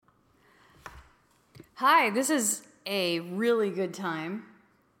Hi, this is a really good time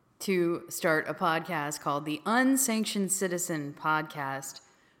to start a podcast called the Unsanctioned Citizen Podcast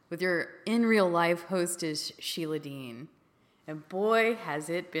with your in real life hostess, Sheila Dean. And boy, has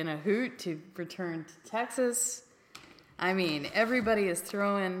it been a hoot to return to Texas. I mean, everybody is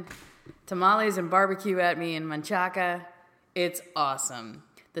throwing tamales and barbecue at me in Manchaca. It's awesome.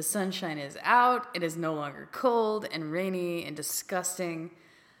 The sunshine is out. It is no longer cold and rainy and disgusting.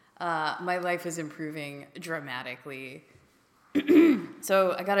 My life is improving dramatically.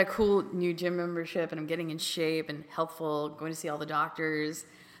 So I got a cool new gym membership and I'm getting in shape and healthful, going to see all the doctors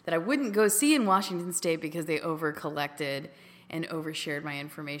that I wouldn't go see in Washington State because they over-collected and overshared my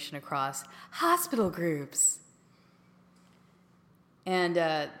information across hospital groups. And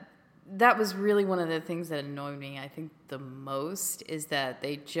that was really one of the things that annoyed me, I think, the most, is that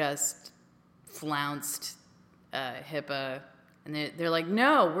they just flounced HIPAA. And they're like,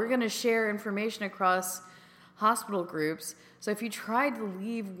 no, we're going to share information across hospital groups. So if you tried to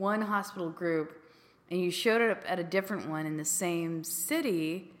leave one hospital group and you showed up at a different one in the same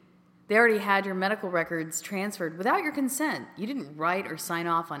city, they already had your medical records transferred without your consent. You didn't write or sign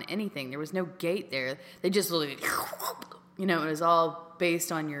off on anything. There was no gate there. They just literally, it was all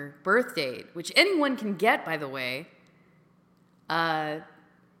based on your birth date, which anyone can get, by the way.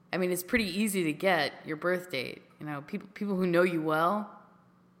 It's pretty easy to get your birth date. People who know you well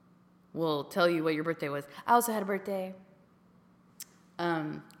will tell you what your birthday was. I also had a birthday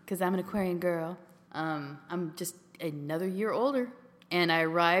because I'm an Aquarian girl. I'm just another year older. And I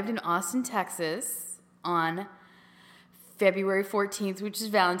arrived in Austin, Texas on February 14th, which is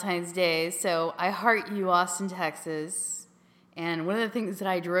Valentine's Day. So I heart you, Austin, Texas. And one of the things that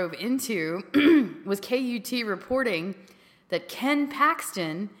I drove into was KUT reporting that Ken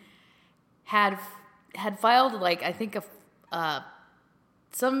Paxton had filed,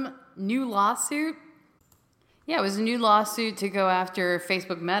 some new lawsuit. Yeah, it was a new lawsuit to go after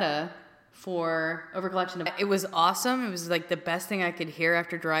Facebook Meta for overcollection. It was awesome. It was like the best thing I could hear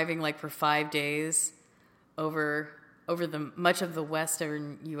after driving for 5 days over the much of the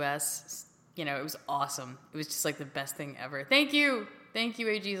western U.S. It was awesome. It was just the best thing ever. Thank you,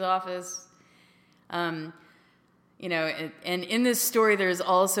 AG's office. And in this story, there's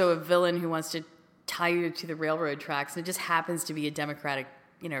also a villain who wants to tie you to the railroad tracks, and it just happens to be a Democratic,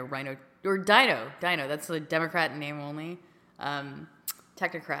 rhino, or Dino. That's the Democrat name only.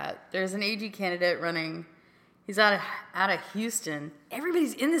 Technocrat. There's an AG candidate running. He's out of Houston.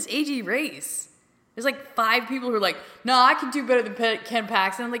 Everybody's in this AG race. There's 5 people who are no, I can do better than Ken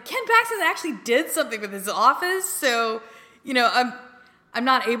Paxton. I'm Ken Paxton actually did something with his office, so I'm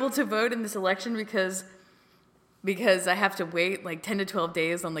not able to vote in this election because I have to wait 10 to 12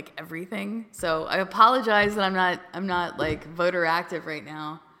 days on everything. So I apologize that I'm not voter active right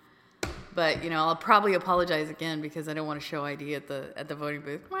now. But I'll probably apologize again because I don't want to show ID at the voting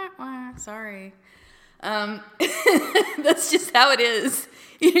booth. Wah, wah, sorry. That's just how it is.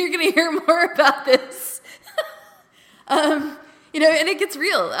 You're going to hear more about this. And it gets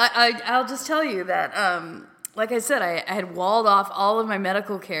real. I'll just tell you that like I said, I had walled off all of my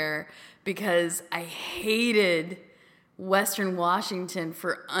medical care because I hated Western Washington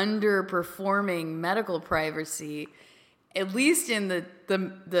for underperforming medical privacy, at least in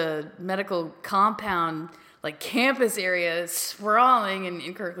the medical compound, campus area sprawling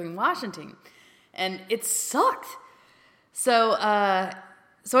in Kirkland, Washington. And it sucked. So I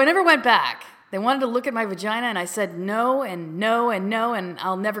never went back. They wanted to look at my vagina, and I said no and no and no, and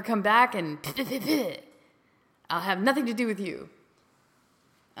I'll never come back, and I'll have nothing to do with you.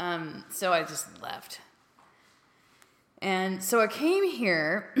 So I just left. And so I came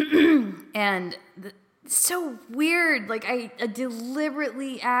here, and it's so weird. I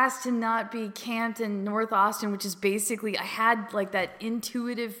deliberately asked to not be camped in North Austin, which is basically, I had that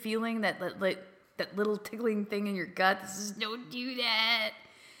intuitive feeling, that little tickling thing in your gut. This is, don't do that.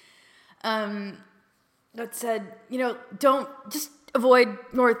 That said, don't, just avoid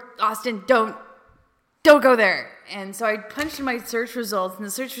North Austin. Don't go there. And so I punched in my search results, and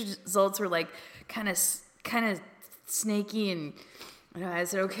the search results were kind of snaky, and I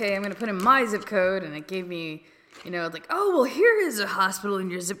said, okay, I'm going to put in my zip code, and it gave me, oh, well, here is a hospital in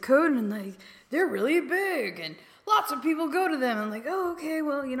your zip code, and they're really big, and lots of people go to them. I'm oh, okay,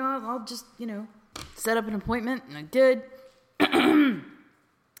 well, I'll just, set up an appointment, and I did.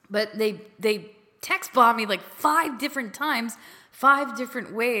 But they text bombed me 5 different times, 5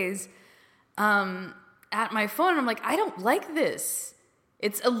 different ways, at my phone. I'm I don't like this.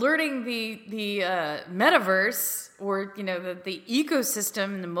 It's alerting the metaverse, or the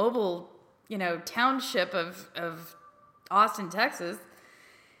ecosystem, the mobile township of Austin, Texas.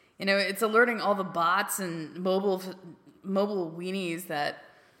 It's alerting all the bots and mobile weenies that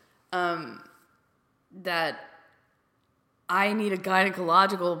I need a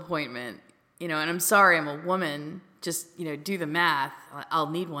gynecological appointment, and I'm sorry, I'm a woman. Just, do the math. I'll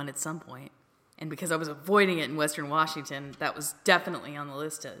need one at some point. And because I was avoiding it in Western Washington, that was definitely on the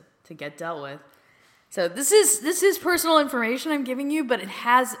list to get dealt with. So this is personal information I'm giving you, but it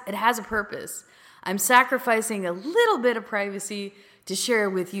has a purpose. I'm sacrificing a little bit of privacy to share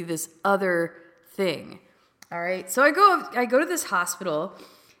with you this other thing. All right. So I go to this hospital,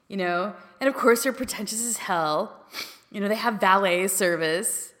 and of course they're pretentious as hell. They have valet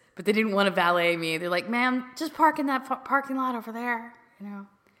service, but they didn't want to valet me. They're like, "Ma'am, just park in that parking lot over there.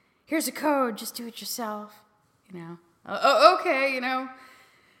 Here's a code. Just do it yourself." Oh, okay.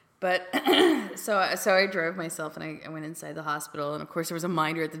 But so I drove myself and I went inside the hospital, and of course there was a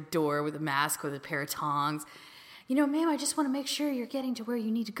minder at the door with a mask with a pair of tongs. "Ma'am, I just want to make sure you're getting to where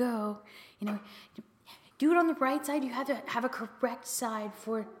you need to go. Do it on the right side. You have to have a correct side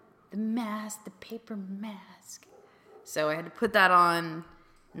for the mask, the paper mask." So I had to put that on,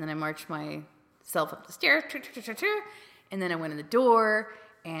 and then I marched myself up the stairs, and then I went in the door,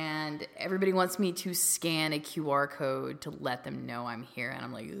 and everybody wants me to scan a QR code to let them know I'm here, and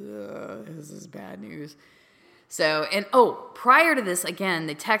I'm like, ugh, this is bad news. So, prior to this, again,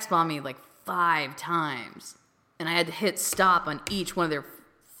 they text bombed me like 5 times, and I had to hit stop on each one of their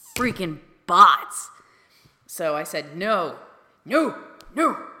freaking bots. So I said, no.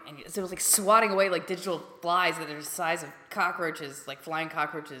 And it was like swatting away like digital flies that are the size of cockroaches, like flying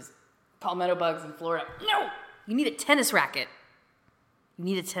cockroaches, palmetto bugs in Florida. No! You need a tennis racket.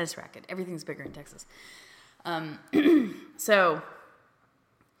 Everything's bigger in Texas. So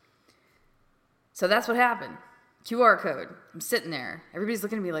that's what happened. QR code. I'm sitting there. Everybody's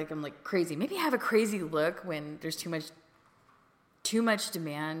looking at me like I'm like crazy. Maybe I have a crazy look when there's too much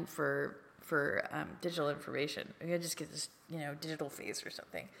demand for digital information. Maybe I just get this, digital face or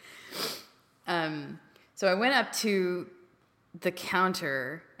something. So I went up to the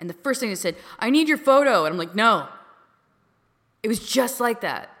counter, and the first thing they said, "I need your photo." And I'm like, "No." It was just like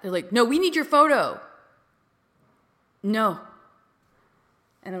that. They're like, "No, we need your photo." No.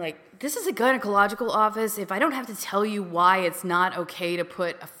 And I'm like, this is a gynecological office. If I don't have to tell you why it's not okay to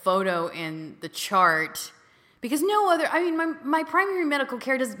put a photo in the chart, because my primary medical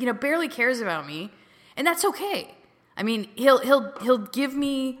care does, barely cares about me, and that's okay. He'll give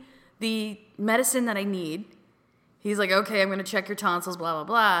me the medicine that I need. He's like, "Okay, I'm going to check your tonsils, blah, blah,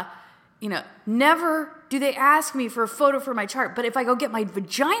 blah." Never do they ask me for a photo for my chart. But if I go get my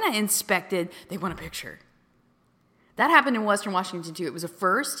vagina inspected, they want a picture. That happened in Western Washington too. It was a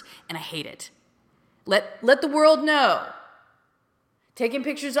first, and I hate it. Let the world know. Taking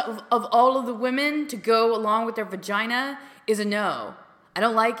pictures of all of the women to go along with their vagina is a no. I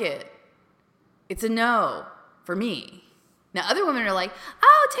don't like it. It's a no for me. Now, other women are like,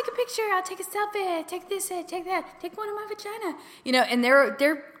 "Oh, take a picture. I'll take a selfie. Take this, take that. Take one of my vagina." And they're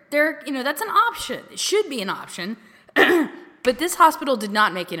that's an option. It should be an option. But this hospital did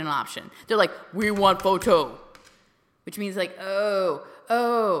not make it an option. They're like, "We want photo." Which means like, oh.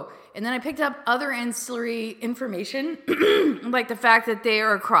 And then I picked up other ancillary information, like the fact that they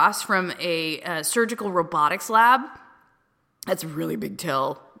are across from a surgical robotics lab. That's a really big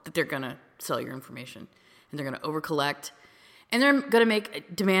tell that they're going to sell your information. And they're going to overcollect. And they're going to make a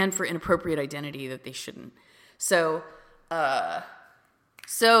demand for inappropriate identity that they shouldn't. So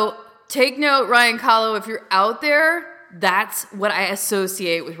take note, Ryan Kahlo, if you're out there, that's what I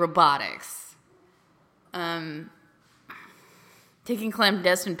associate with robotics. Taking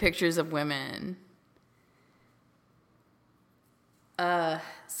clandestine pictures of women.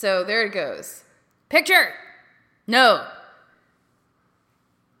 So there it goes. Picture! No.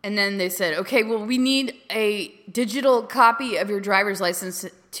 And then they said, "Okay, well, we need a digital copy of your driver's license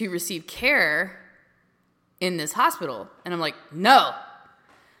to receive care in this hospital." And I'm like, "No."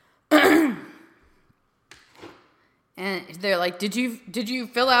 And they're like, did you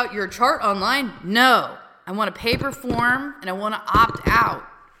fill out your chart online? No. I want a paper form, and I want to opt out.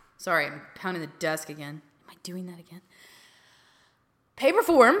 Sorry, I'm pounding the desk again. Am I doing that again? Paper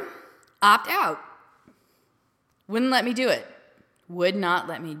form, opt out. Wouldn't let me do it. Would not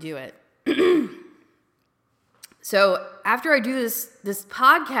let me do it. So after I do this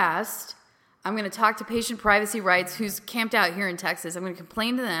podcast, I'm going to talk to Patient Privacy Rights, who's camped out here in Texas. I'm going to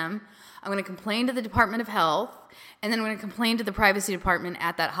complain to them. I'm going to complain to the Department of Health. And then I'm going to complain to the privacy department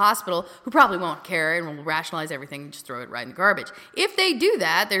at that hospital, who probably won't care and will rationalize everything and just throw it right in the garbage. If they do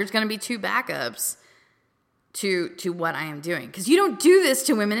that, there's going to be 2 backups to what I am doing. Because you don't do this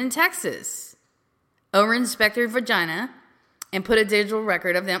to women in Texas. Over-inspect their vagina, and put a digital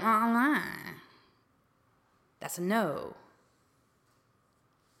record of them online. That's a no.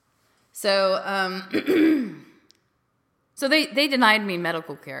 So, so they denied me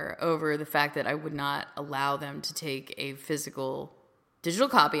medical care over the fact that I would not allow them to take a physical digital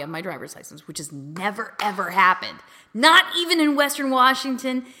copy of my driver's license, which has never, ever happened. Not even in Western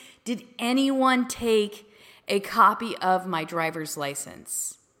Washington did anyone take a copy of my driver's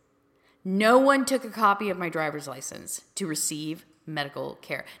license. No one took a copy of my driver's license to receive medical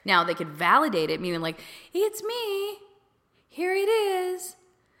care. Now, they could validate it, meaning like, it's me. Here it is.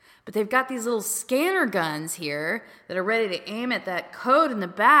 But they've got these little scanner guns here that are ready to aim at that code in the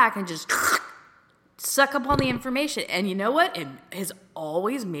back and just suck up all the information. And you know what? It has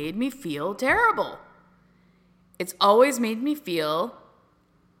always made me feel terrible. It's always made me feel,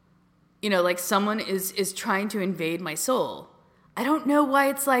 like someone is trying to invade my soul. I don't know why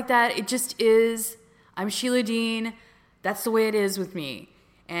it's like that. It just is. I'm Sheila Dean. That's the way it is with me.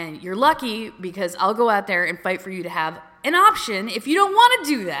 And you're lucky because I'll go out there and fight for you to have an option if you don't want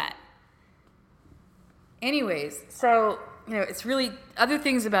to do that. Anyways, so, it's really other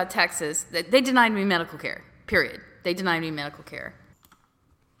things about Texas that they denied me medical care, period. They denied me medical care.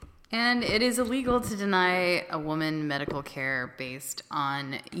 And it is illegal to deny a woman medical care based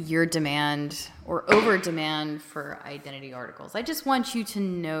on your demand or over demand for identity articles. I just want you to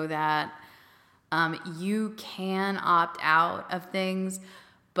know that you can opt out of things,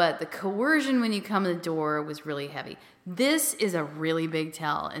 but the coercion when you come in the door was really heavy. This is a really big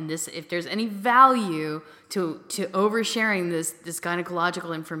tell, and if there's any value to oversharing this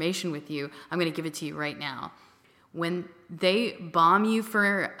gynecological information with you, I'm going to give it to you right now. When they bomb you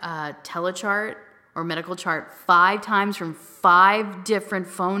for a telechart or medical chart 5 times from 5 different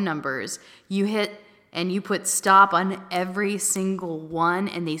phone numbers, you hit and you put stop on every single one,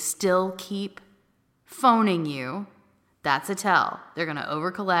 and they still keep phoning you, that's a tell. They're going to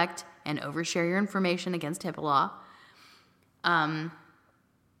overcollect and overshare your information against HIPAA law.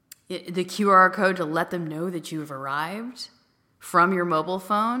 The QR code to let them know that you have arrived from your mobile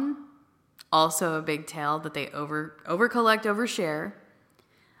phone, also a big tell that they overcollect, overshare.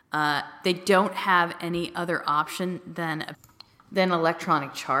 They don't have any other option than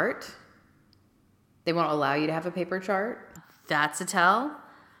electronic chart. They won't allow you to have a paper chart. That's a tell.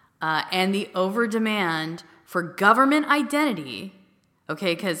 And the over demand for government identity,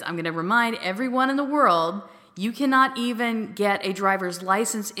 okay, because I'm going to remind everyone in the world, you cannot even get a driver's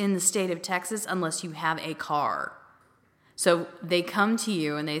license in the state of Texas unless you have a car. So they come to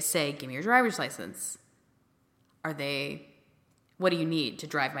you and they say, give me your driver's license. What do you need to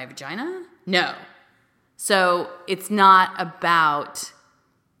drive my vagina? No. So it's not about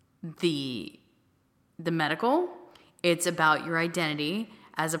the medical. It's about your identity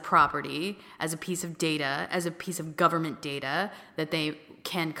as a property, as a piece of data, as a piece of government data that they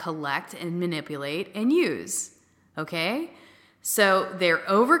can collect and manipulate and use. Okay? So they're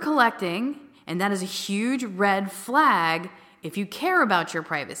over collecting, and that is a huge red flag if you care about your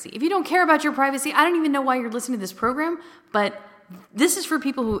privacy. If you don't care about your privacy, I don't even know why you're listening to this program, but this is for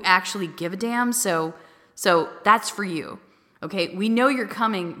people who actually give a damn, so that's for you. Okay? We know you're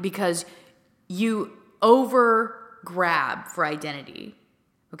coming because you over grab for identity.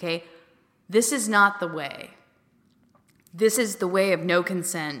 Okay? This is not the way. This is the way of no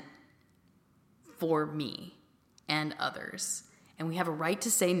consent for me and others. And we have a right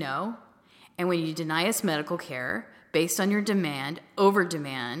to say no. And when you deny us medical care based on your over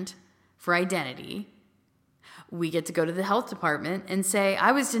demand for identity, we get to go to the health department and say,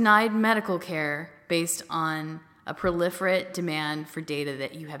 I was denied medical care based on a proliferate demand for data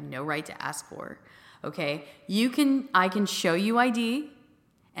that you have no right to ask for. Okay? I can show you ID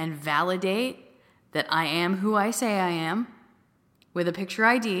and validate that I am who I say I am with a picture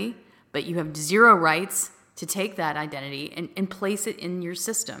ID, but you have 0 rights to take that identity and place it in your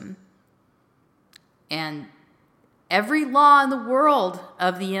system. And every law in the world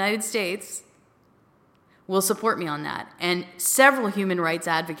of the United States will support me on that, and several human rights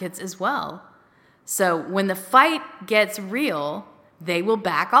advocates as well. So when the fight gets real, they will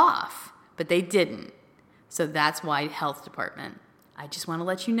back off, but they didn't. So that's why health department. I just want to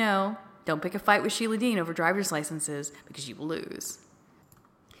let you know, don't pick a fight with Sheila Dean over driver's licenses because you will lose.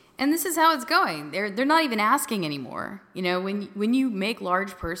 And this is how it's going. They're not even asking anymore. When you make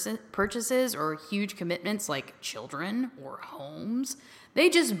large purchases or huge commitments like children or homes, they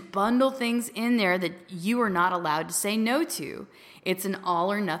just bundle things in there that you are not allowed to say no to. It's an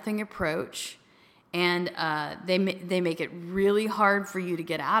all or nothing approach, and they make it really hard for you to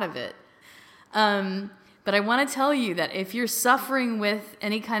get out of it. But I want to tell you that if you're suffering with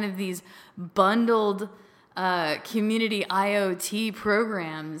any kind of these bundled community IoT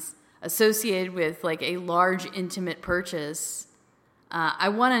programs associated with like a large intimate purchase, I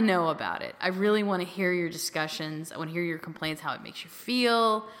want to know about it. I really want to hear your discussions. I want to hear your complaints, how it makes you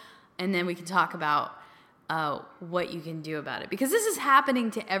feel, and then we can talk about what you can do about it. Because this is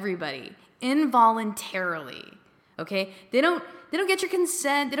happening to everybody involuntarily. Okay, they don't get your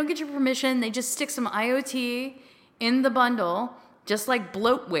consent. They don't get your permission. They just stick some IoT in the bundle, just like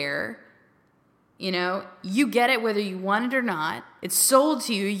bloatware. You know, you get it whether you want it or not. It's sold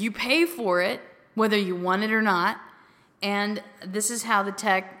to you. You pay for it whether you want it or not. And this is how the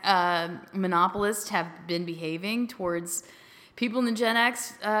tech monopolists have been behaving towards people in the Gen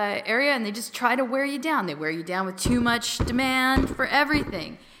X area, and they just try to wear you down. They wear you down with too much demand for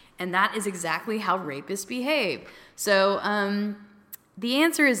everything. And that is exactly how rapists behave. So the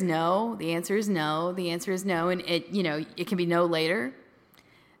answer is no. The answer is no. The answer is no. And it can be no later.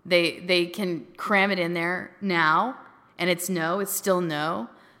 They can cram it in there now, and it's no. It's still no.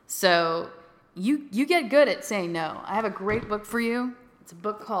 So you get good at saying no. I have a great book for you. It's a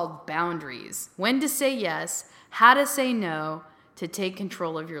book called Boundaries: When to Say Yes, How to Say No to Take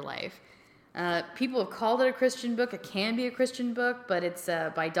Control of Your Life. People have called it a Christian book. It can be a Christian book, but it's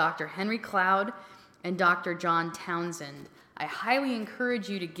by Dr. Henry Cloud and Dr. John Townsend. I highly encourage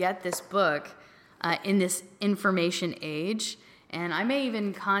you to get this book in this information age. And I may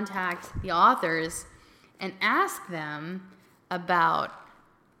even contact the authors and ask them about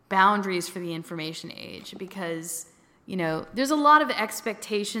boundaries for the information age, because, you know, there's a lot of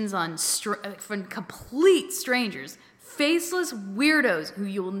expectations on from complete strangers, faceless weirdos who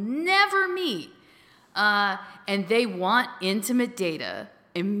you'll never meet, and they want intimate data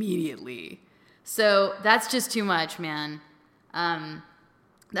immediately. So that's just too much, man.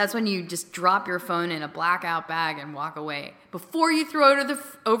 That's when you just drop your phone in a blackout bag and walk away. Before you throw it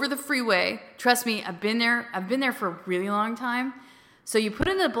over the freeway, trust me, I've been there for a really long time. So you put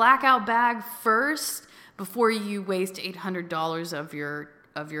it in the blackout bag first before you waste $800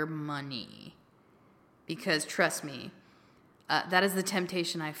 of your money. Because trust me, that is the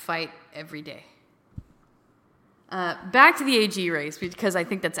temptation I fight every day. Back to the AG race, because I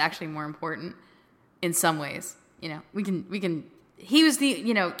think that's actually more important in some ways. You know, we can. He was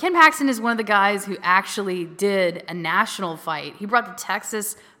Ken Paxton is one of the guys who actually did a national fight. He brought the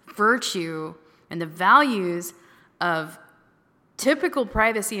Texas virtue and the values of typical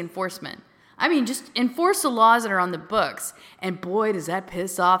privacy enforcement. I mean, just enforce the laws that are on the books. And boy, does that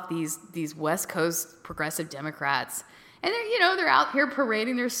piss off these West Coast progressive Democrats. And they're out here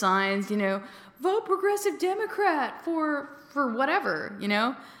parading their signs, vote progressive Democrat for whatever,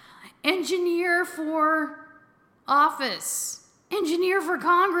 engineer for office. Engineer for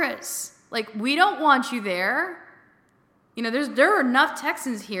Congress. Like, we don't want you there. There are enough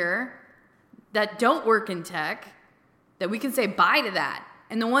Texans here that don't work in tech that we can say bye to that.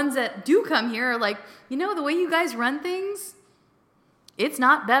 And the ones that do come here are like, the way you guys run things, it's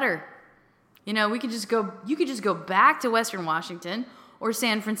not better. You could just go back to Western Washington or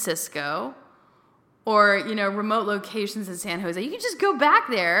San Francisco or, remote locations in San Jose. You can just go back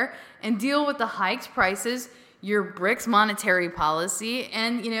there and deal with the hiked prices, your BRICS monetary policy,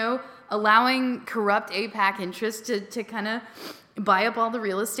 and, allowing corrupt APAC interests to kind of buy up all the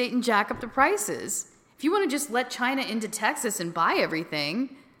real estate and jack up the prices. If you want to just let China into Texas and buy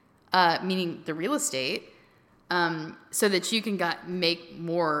everything, meaning the real estate, so that you can make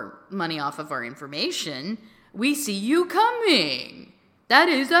more money off of our information, we see you coming. That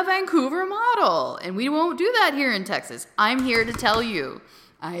is the Vancouver model, and we won't do that here in Texas. I'm here to tell you.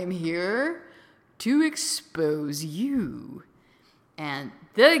 I am here to expose you. And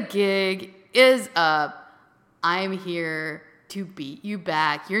the gig is up. I'm here to beat you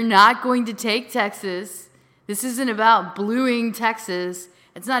back. You're not going to take Texas. This isn't about bluing Texas.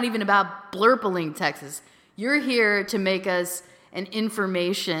 It's not even about blurpling Texas. You're here to make us an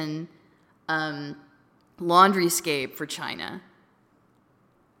information laundryscape for China.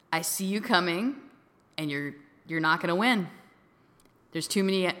 I see you coming, and you're not going to win. There's too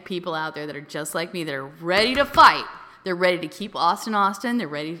many people out there that are just like me that are ready to fight. They're ready to keep Austin, Austin. They're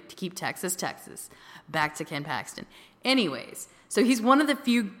ready to keep Texas, Texas. Back to Ken Paxton. Anyways, so he's one of the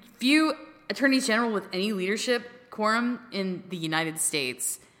few attorneys general with any leadership quorum in the United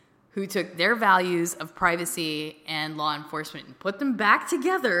States who took their values of privacy and law enforcement and put them back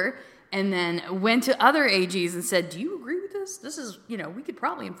together and then went to other AGs and said, do you agree with this? This is, we could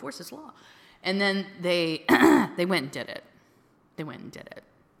probably enforce this law. And then they went and did it. They went and did it.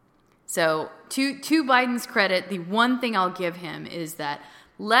 So to Biden's credit, the one thing I'll give him is that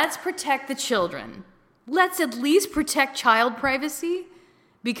let's protect the children. Let's at least protect child privacy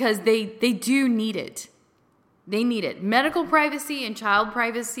because they do need it. They need it. Medical privacy and child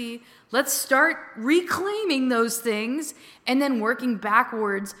privacy. Let's start reclaiming those things and then working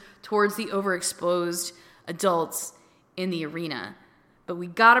backwards towards the overexposed adults in the arena. But we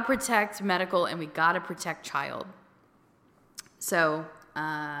got to protect medical and we got to protect child. So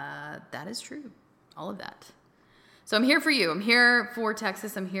that is true. All of that. So I'm here for you. I'm here for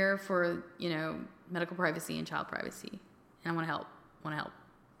Texas. I'm here for, medical privacy and child privacy. And I want to help.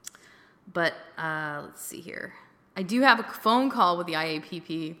 But let's see here. I do have a phone call with the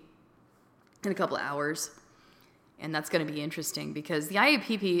IAPP in a couple of hours. And that's going to be interesting because the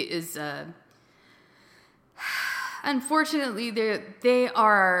IAPP is, unfortunately, they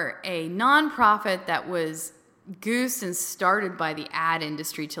are a nonprofit that was goosed and started by the ad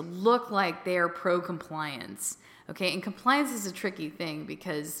industry to look like they are pro-compliance. Okay, and compliance is a tricky thing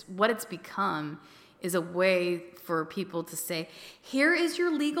because what it's become is a way for people to say, here is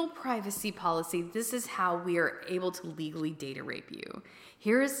your legal privacy policy. This is how we are able to legally data rape you.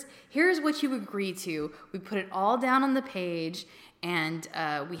 Here's what you agree to. We put it all down on the page, and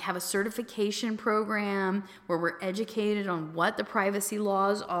we have a certification program where we're educated on what the privacy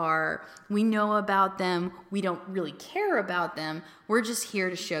laws are. We know about them. We don't really care about them. We're just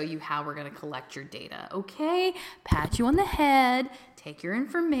here to show you how we're going to collect your data. Okay? Pat you on the head. Take your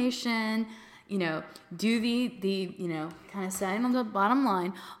information. Do the kind of sign on the bottom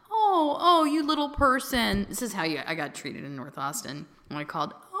line. Oh, you little person. This is how I got treated in North Austin when I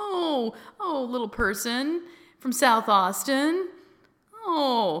called. Oh, little person from South Austin.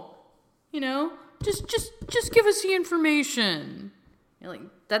 Oh, just give us the information.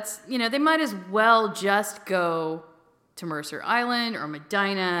 That's, they might as well just go to Mercer Island or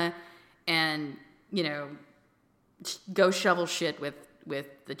Medina and, go shovel shit with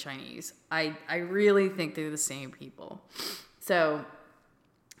the Chinese. I really think they're the same people. So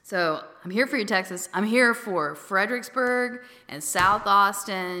I'm here for you, Texas. I'm here for Fredericksburg and South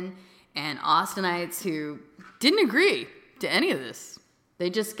Austin and Austinites who didn't agree to any of this. They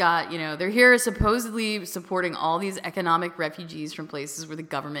just got, they're here supposedly supporting all these economic refugees from places where the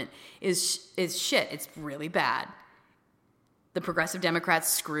government is shit. It's really bad. The progressive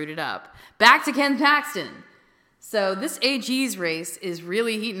Democrats screwed it up. Back to Ken Paxton. So this AG's race is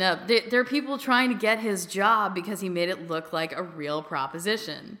really heating up. There are people trying to get his job because he made it look like a real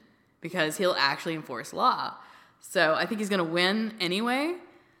proposition, because he'll actually enforce law. So I think he's going to win anyway.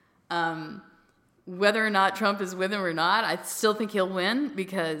 Whether or not Trump is with him or not, I still think he'll win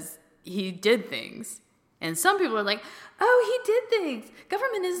because he did things. And some people are like, oh, he did things.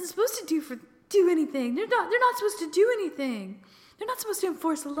 Government isn't supposed to do anything. They're not supposed to do anything. They're not supposed to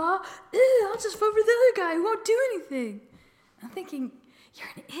enforce the law. I'll just vote for the other guy who won't do anything. I'm thinking, you're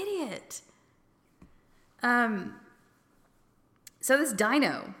an idiot. So this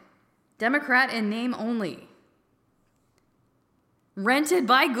Dino, Democrat in name only, rented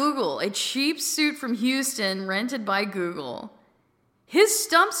by Google, a cheap suit from Houston rented by Google. His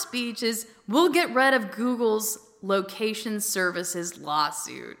stump speech is, we'll get rid of Google's location services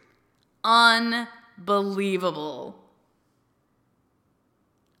lawsuit. Unbelievable.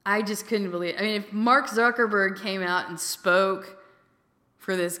 I just couldn't believe it. I mean, if Mark Zuckerberg came out and spoke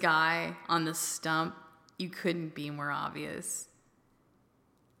for this guy on the stump, you couldn't be more obvious.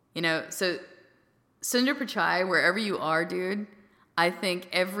 So Sundar Pichai, wherever you are, dude, I think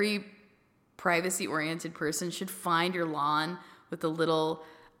every privacy-oriented person should find your lawn with a little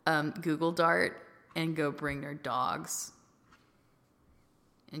Google Dart and go bring their dogs.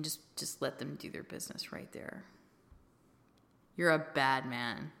 And just let them do their business right there. You're a bad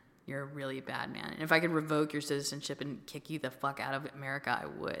man. You're a really bad man. And if I could revoke your citizenship and kick you the fuck out of America, I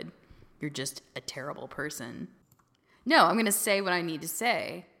would. You're just a terrible person. No, I'm going to say what I need to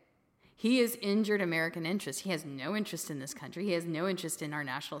say. He has injured American interests. He has no interest in this country. He has no interest in our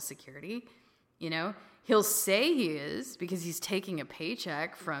national security. He'll say he is because he's taking a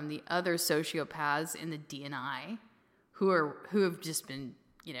paycheck from the other sociopaths in the DNI who have just been,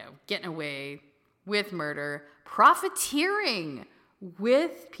 getting away with murder, profiteering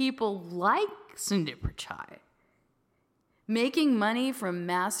with people like Sundar Pichai, making money from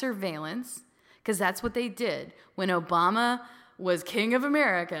mass surveillance, because that's what they did. When Obama was king of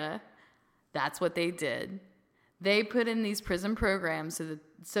America, that's what they did. They put in these prison programs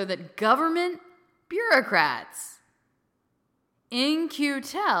so that government bureaucrats in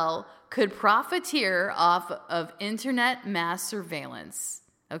QTEL could profiteer off of internet mass surveillance.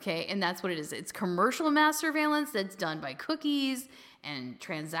 Okay, and that's what it is. It's commercial mass surveillance that's done by cookies and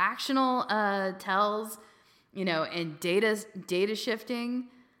transactional tells, and data shifting.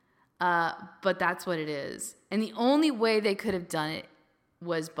 But that's what it is. And the only way they could have done it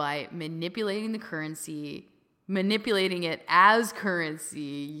was by manipulating the currency manipulating it as currency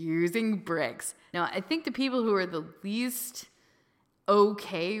using bricks. Now, I think the people who are the least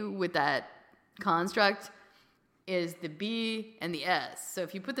okay with that construct is the B and the S. So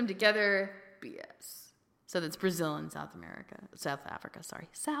if you put them together, BS. So that's Brazil and South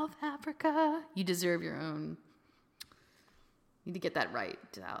Africa. You deserve your own. You need to get that right.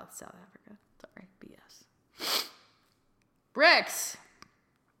 South Africa. Sorry, BS. Bricks.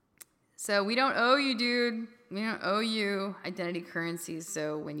 So we don't owe you, dude. We don't owe you identity currencies.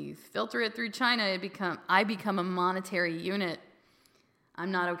 So when you filter it through China, I become a monetary unit.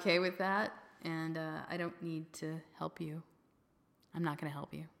 I'm not okay with that, and I don't need to help you. I'm not going to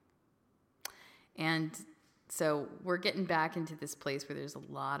help you. And so we're getting back into this place where there's a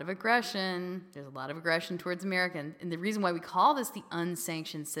lot of aggression. There's a lot of aggression towards America. And the reason why we call this the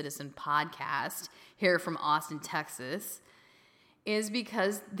Unsanctioned Citizen Podcast here from Austin, Texas, is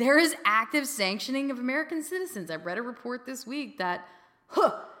because there is active sanctioning of American citizens. I read a report this week that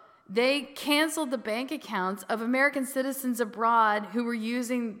they canceled the bank accounts of American citizens abroad who were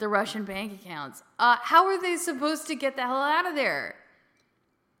using the Russian bank accounts. How are they supposed to get the hell out of there?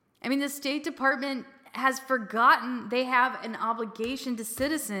 I mean, the State Department has forgotten they have an obligation to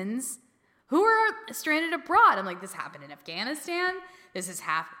citizens who are stranded abroad. I'm like, this happened in Afghanistan. This is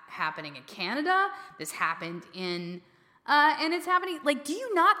happening in Canada. This happened in, and it's happening. Like, do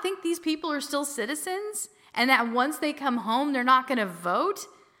you not think these people are still citizens? And that once they come home, they're not going to vote?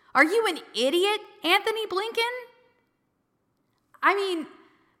 Are you an idiot, Anthony Blinken? I mean,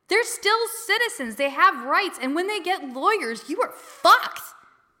 they're still citizens. They have rights. And when they get lawyers, you are fucked.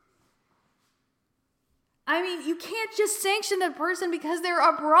 I mean, you can't just sanction a person because they're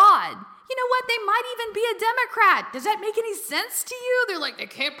abroad. You know what? They might even be a Democrat. Does that make any sense to you? They're like, they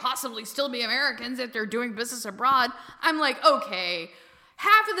can't possibly still be Americans if they're doing business abroad. I'm like, okay,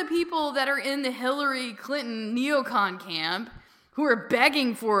 half of the people that are in the Hillary Clinton neocon camp who are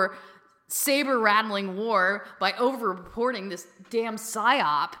begging for saber-rattling war by over-reporting this damn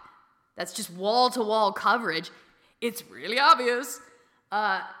psyop that's just wall-to-wall coverage, it's really obvious.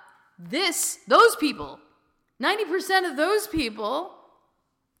 Those people, 90% of those people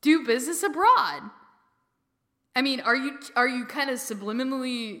do business abroad. I mean, are you kind of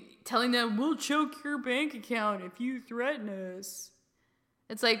subliminally telling them, we'll choke your bank account if you threaten us?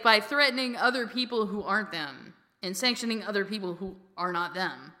 It's like by threatening other people who aren't them and sanctioning other people who are not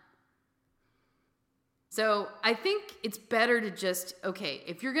them. So I think it's better to just, okay,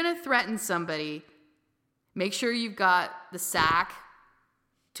 if you're going to threaten somebody, make sure you've got the sack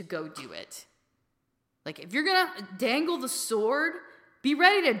to go do it. Like, if you're going to dangle the sword, be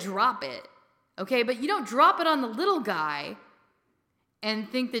ready to drop it, okay? But you don't drop it on the little guy and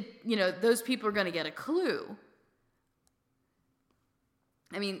think that, those people are going to get a clue.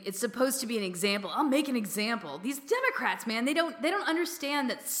 I mean, it's supposed to be an example. I'll make an example. These Democrats, man, they don't understand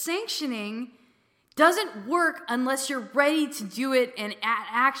that sanctioning doesn't work unless you're ready to do it and it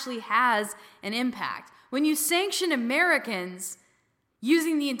actually has an impact. When you sanction Americans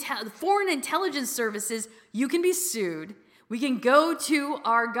using the foreign intelligence services, you can be sued. We can go to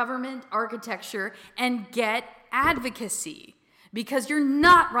our government architecture and get advocacy because you're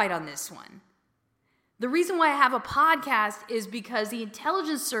not right on this one. The reason why I have a podcast is because the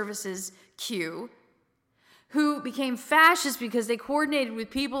intelligence services Q, who became fascist because they coordinated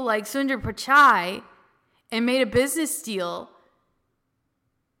with people like Sundar Pichai and made a business deal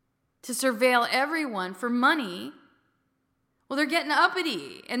to surveil everyone for money. Well, they're getting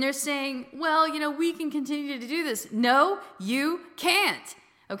uppity and they're saying, well, we can continue to do this. No, you can't.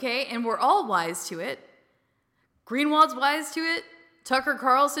 Okay? And we're all wise to it. Greenwald's wise to it. Tucker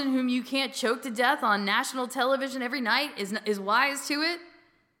Carlson, whom you can't choke to death on national television every night, is wise to it.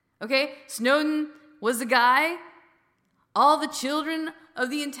 Okay? Snowden was the guy. All the children of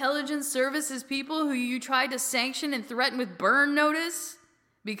the intelligence services people who you tried to sanction and threaten with burn notice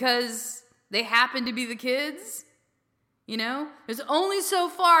because they happen to be the kids. There's only so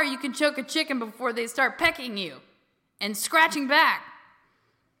far you can choke a chicken before they start pecking you and scratching back.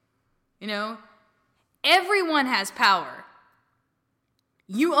 Everyone has power.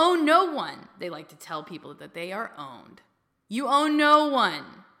 You own no one. They like to tell people that they are owned. You own no one.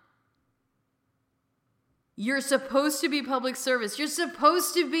 You're supposed to be public service. You're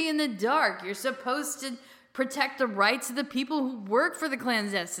supposed to be in the dark. You're supposed to protect the rights of the people who work for the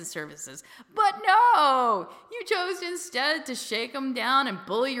clandestine services. But no, you chose instead to shake them down and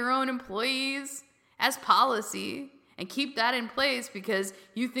bully your own employees as policy and keep that in place because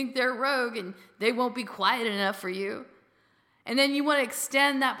you think they're rogue and they won't be quiet enough for you. And then you want to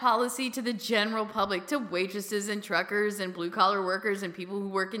extend that policy to the general public, to waitresses and truckers and blue-collar workers and people who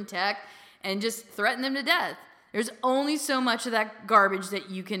work in tech and just threaten them to death. There's only so much of that garbage that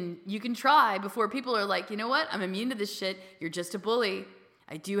you can try before people are like, you know what? I'm immune to this shit. You're just a bully.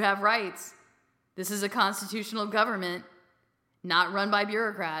 I do have rights. This is a constitutional government, not run by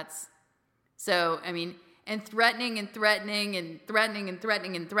bureaucrats. So, I mean, and threatening and threatening and threatening and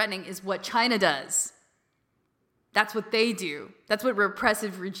threatening and threatening is what China does. That's what they do. That's what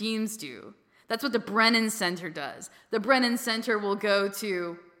repressive regimes do. That's what the Brennan Center does. The Brennan Center will go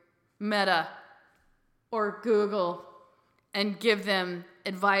to Meta or Google and give them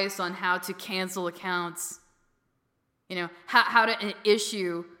advice on how to cancel accounts, how to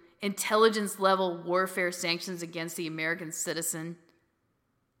issue intelligence level warfare sanctions against the American citizen.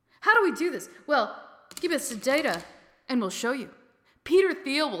 How do we do this? Well, give us the data and we'll show you. Peter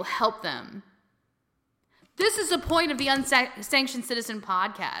Thiel will help them. This is the point of the Unsanctioned Citizen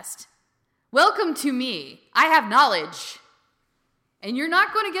podcast. Welcome to me. I have knowledge. And you're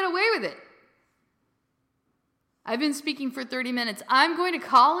not going to get away with it. I've been speaking for 30 minutes. I'm going to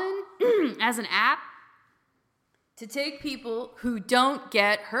call in as an app to take people who don't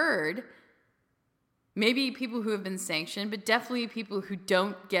get heard. Maybe people who have been sanctioned, but definitely people who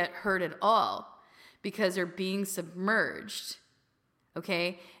don't get heard at all because they're being submerged.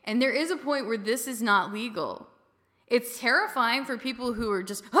 Okay? And there is a point where this is not legal. It's terrifying for people who are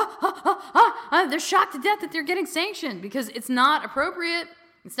just, they're shocked to death that they're getting sanctioned because it's not appropriate.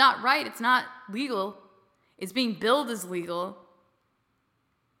 It's not right. It's not legal. It's being billed as legal.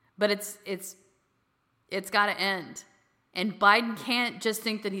 But it's got to end. And Biden can't just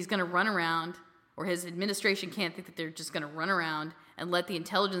think that he's going to run around, or his administration can't think that they're just going to run around and let the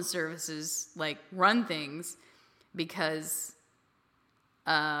intelligence services run things because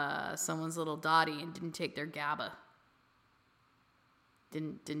someone's little dotty and didn't take their GABA.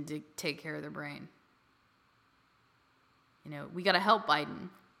 Didn't take care of their brain. We got to help Biden.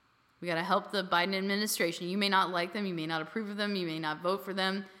 We got to help the Biden administration. You may not like them. You may not approve of them. You may not vote for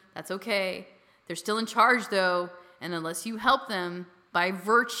them. That's okay. They're still in charge, though. And unless you help them by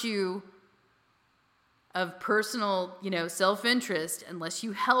virtue of personal, self-interest, unless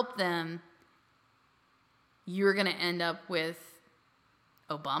you help them, you're going to end up with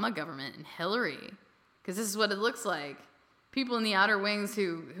Obama government and Hillary. Because this is what it looks like. People in the outer wings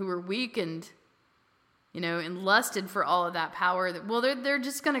who were weakened, and lusted for all of that power. They're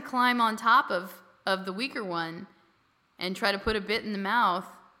just going to climb on top of the weaker one and try to put a bit in the mouth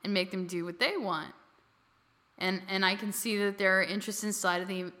and make them do what they want. And I can see that there are interests inside of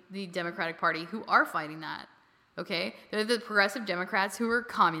the Democratic Party who are fighting that. Okay? They're the progressive Democrats who are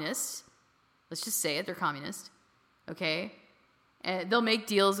communists. Let's just say it, they're communist. Okay? And they'll make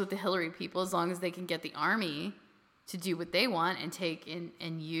deals with the Hillary people as long as they can get the army to do what they want and take in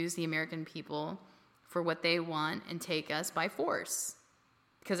and use the American people for what they want and take us by force.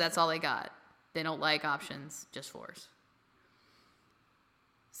 Because that's all they got. They don't like options, just force.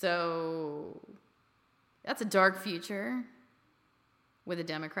 So that's a dark future with a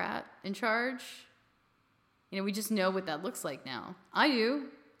Democrat in charge. We just know what that looks like now. I do.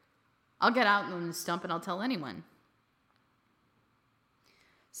 I'll get out on the stump and I'll tell anyone.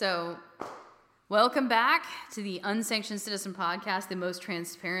 So, welcome back to the Unsanctioned Citizen Podcast, the most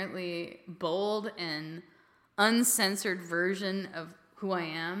transparently bold and uncensored version of who I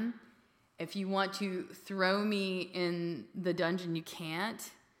am. If you want to throw me in the dungeon, you can't.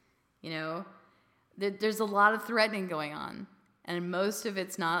 There's a lot of threatening going on, and most of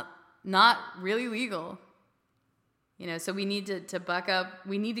it's not really legal. So we need to buck up.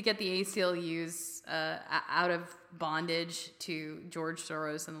 We need to get the ACLUs out of bondage to George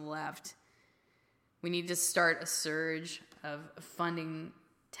Soros and the left. We need to start a surge of funding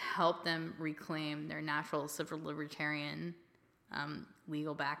to help them reclaim their natural civil libertarian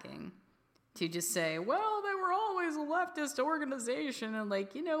legal backing. To just say, well, they were always a leftist organization, and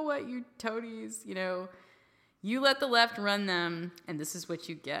you know what, you toadies, you let the left run them, and this is what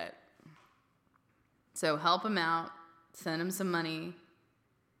you get. So help them out, send them some money,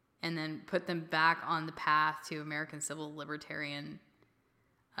 and then put them back on the path to American civil libertarian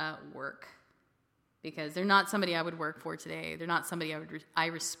work. Because they're not somebody I would work for today. They're not somebody I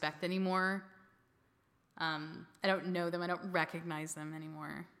respect anymore. I don't know them. I don't recognize them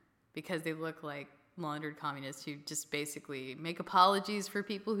anymore. Because they look like laundered communists who just basically make apologies for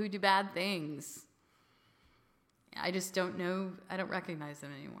people who do bad things. I just don't know. I don't recognize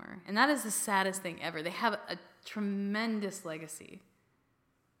them anymore. And that is the saddest thing ever. They have a tremendous legacy.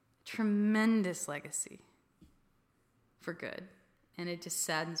 Tremendous legacy. For good. And it just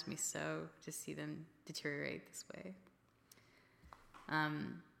saddens me so to see them deteriorate this way.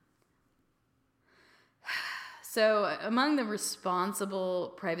 So among the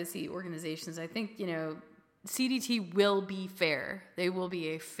responsible privacy organizations, I think, CDT will be fair. They will be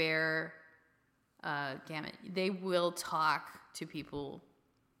a fair gamut. They will talk to people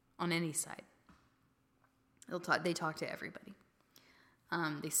on any side. They talk to everybody.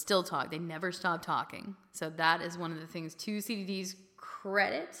 They still talk. They never stop talking. So that is one of the things, to CDT's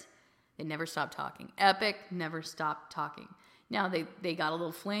credit, they never stop talking. Epic never stopped talking. Now they got a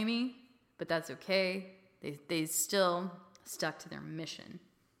little flamey, but that's okay. They still stuck to their mission.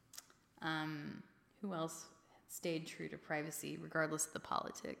 Who else stayed true to privacy regardless of the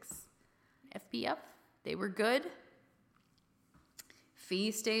politics? FBF, they were good.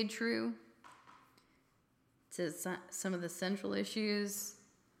 FEE stayed true to some of the central issues.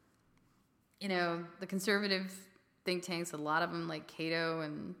 You know, the conservative think tanks, a lot of them like Cato,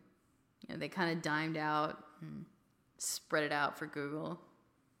 and they kind of dimed out and spread it out for Google.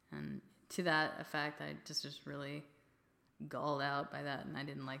 And to that effect, I just was really galled out by that, and I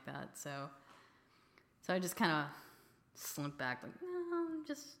didn't like that. So I just kind of slipped back, like,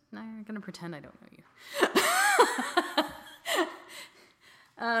 no, I'm going to pretend I don't know you.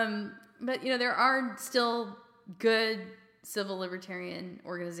 But, there are still good civil libertarian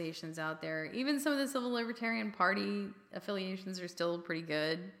organizations out there. Even some of the civil libertarian party affiliations are still pretty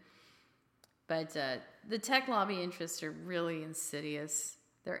good. But the tech lobby interests are really insidious.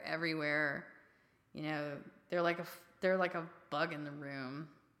 They're everywhere. They're like a bug in the room.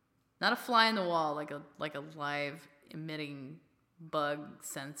 Not a fly in the wall, like a live emitting bug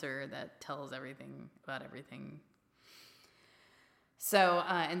sensor that tells everything about everything. So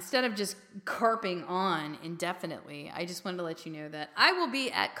instead of just carping on indefinitely, I just wanted to let you know that I will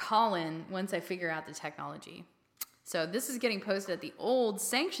be at Call-In once I figure out the technology. So this is getting posted at the old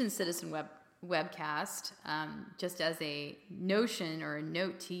Sanctioned Citizen webcast, just as a notion or a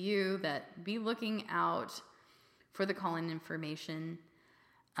note to you that be looking out for the Call-In information.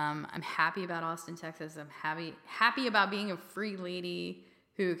 I'm happy about Austin, Texas. I'm happy about being a free lady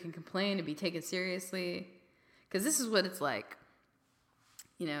who can complain and be taken seriously, because this is what it's like.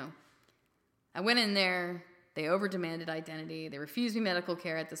 I went in there, they over-demanded identity, they refused me medical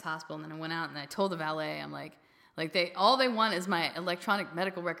care at this hospital, and then I went out and I told the valet, I'm like all they want is my electronic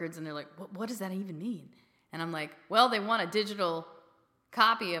medical records, and they're like, what does that even mean? And I'm like, well, they want a digital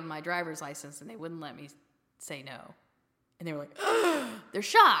copy of my driver's license, and they wouldn't let me say no. And they were like, they're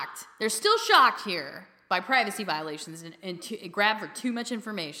shocked. They're still shocked here by privacy violations and grab for too much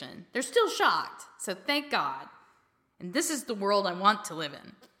information. They're still shocked. So thank God. And this is the world I want to live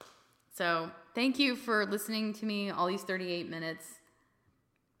in. So thank you for listening to me all these 38 minutes.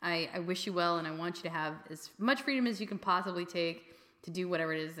 I wish you well, and I want you to have as much freedom as you can possibly take to do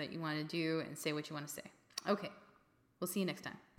whatever it is that you want to do and say what you want to say. Okay. We'll see you next time.